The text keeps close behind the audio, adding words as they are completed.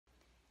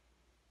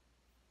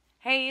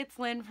Hey, it's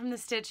Lynn from The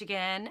Stitch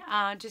again.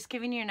 Just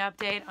giving you an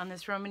update on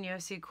this Roman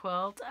Josi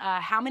quilt.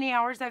 How many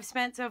hours I've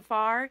spent so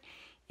far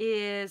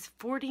is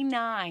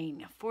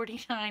 49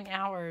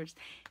 hours.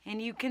 And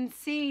you can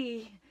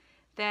see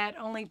that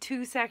only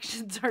 2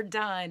 sections are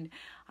done.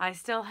 I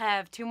still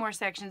have 2 more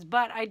sections,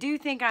 but I do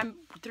think I'm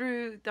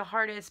through the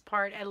hardest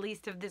part, at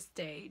least of this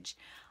stage.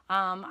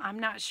 I'm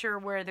not sure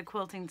where the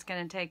quilting's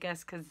going to take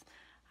us because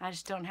I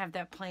just don't have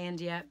that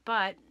planned yet,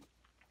 but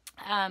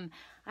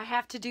I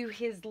have to do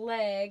his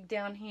leg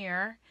down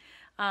here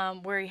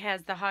where he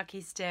has the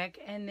hockey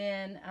stick, and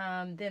then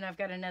I've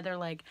got another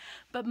leg.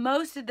 But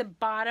most of the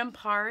bottom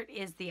part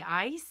is the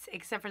ice,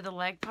 except for the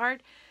leg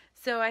part.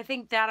 So I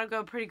think that'll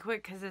go pretty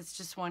quick because it's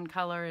just one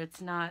color.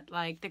 It's not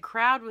like the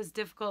crowd was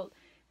difficult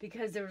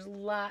because there was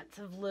lots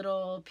of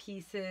little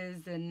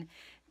pieces and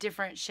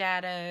different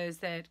shadows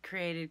that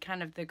created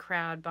kind of the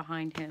crowd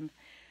behind him.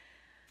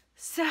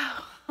 So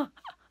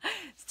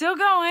still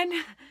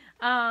going.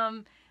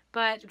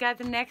 But got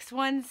the next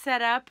one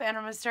set up, and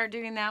I'm going to start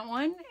doing that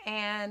one.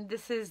 And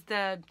this is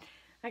I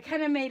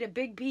kind of made a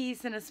big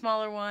piece and a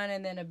smaller one,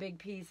 and then a big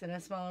piece and a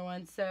smaller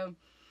one. So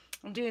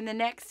I'm doing the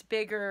next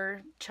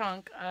bigger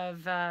chunk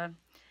of the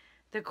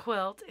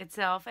quilt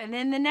itself. And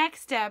then the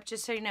next step,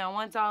 just so you know,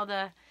 once all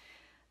the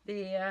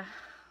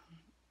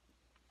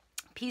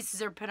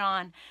pieces are put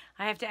on,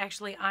 I have to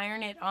actually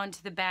iron it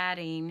onto the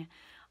batting.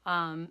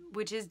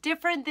 Which is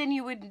different than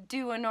you would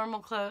do a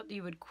normal quilt.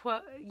 You would,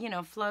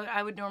 float.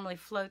 I would normally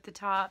float the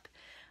top,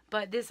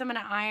 but this I'm going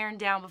to iron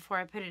down before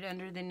I put it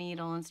under the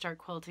needle and start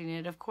quilting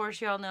it. Of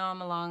course, y'all know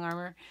I'm a long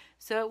armer,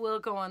 so it will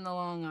go on the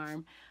long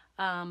arm.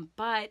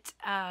 But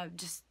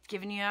just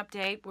giving you an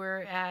update,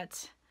 we're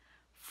at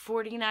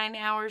 49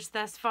 hours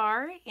thus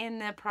far in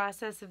the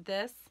process of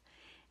this,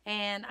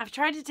 and I've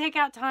tried to take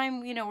out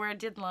time, where I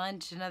did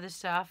lunch and other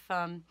stuff.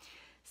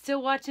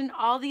 Still watching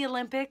all the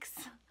Olympics.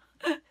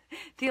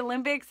 The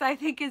Olympics, I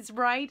think, is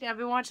right. I've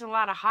been watching a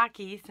lot of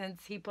hockey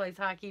since he plays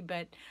hockey,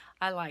 but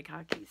I like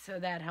hockey, so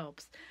that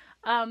helps.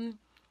 So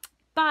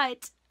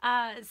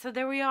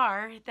there we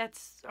are.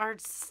 That's our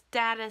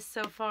status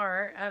so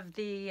far of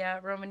the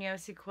Roman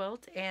Josi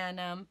quilt,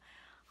 and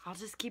I'll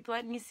just keep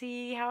letting you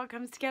see how it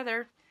comes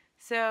together.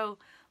 So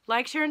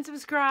like, share, and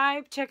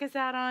subscribe. Check us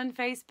out on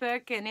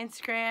Facebook and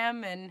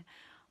Instagram and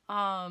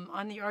on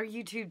our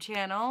YouTube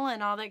channel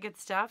and all that good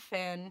stuff,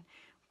 and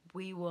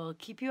we will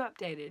keep you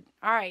updated.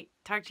 All right,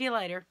 talk to you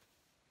later.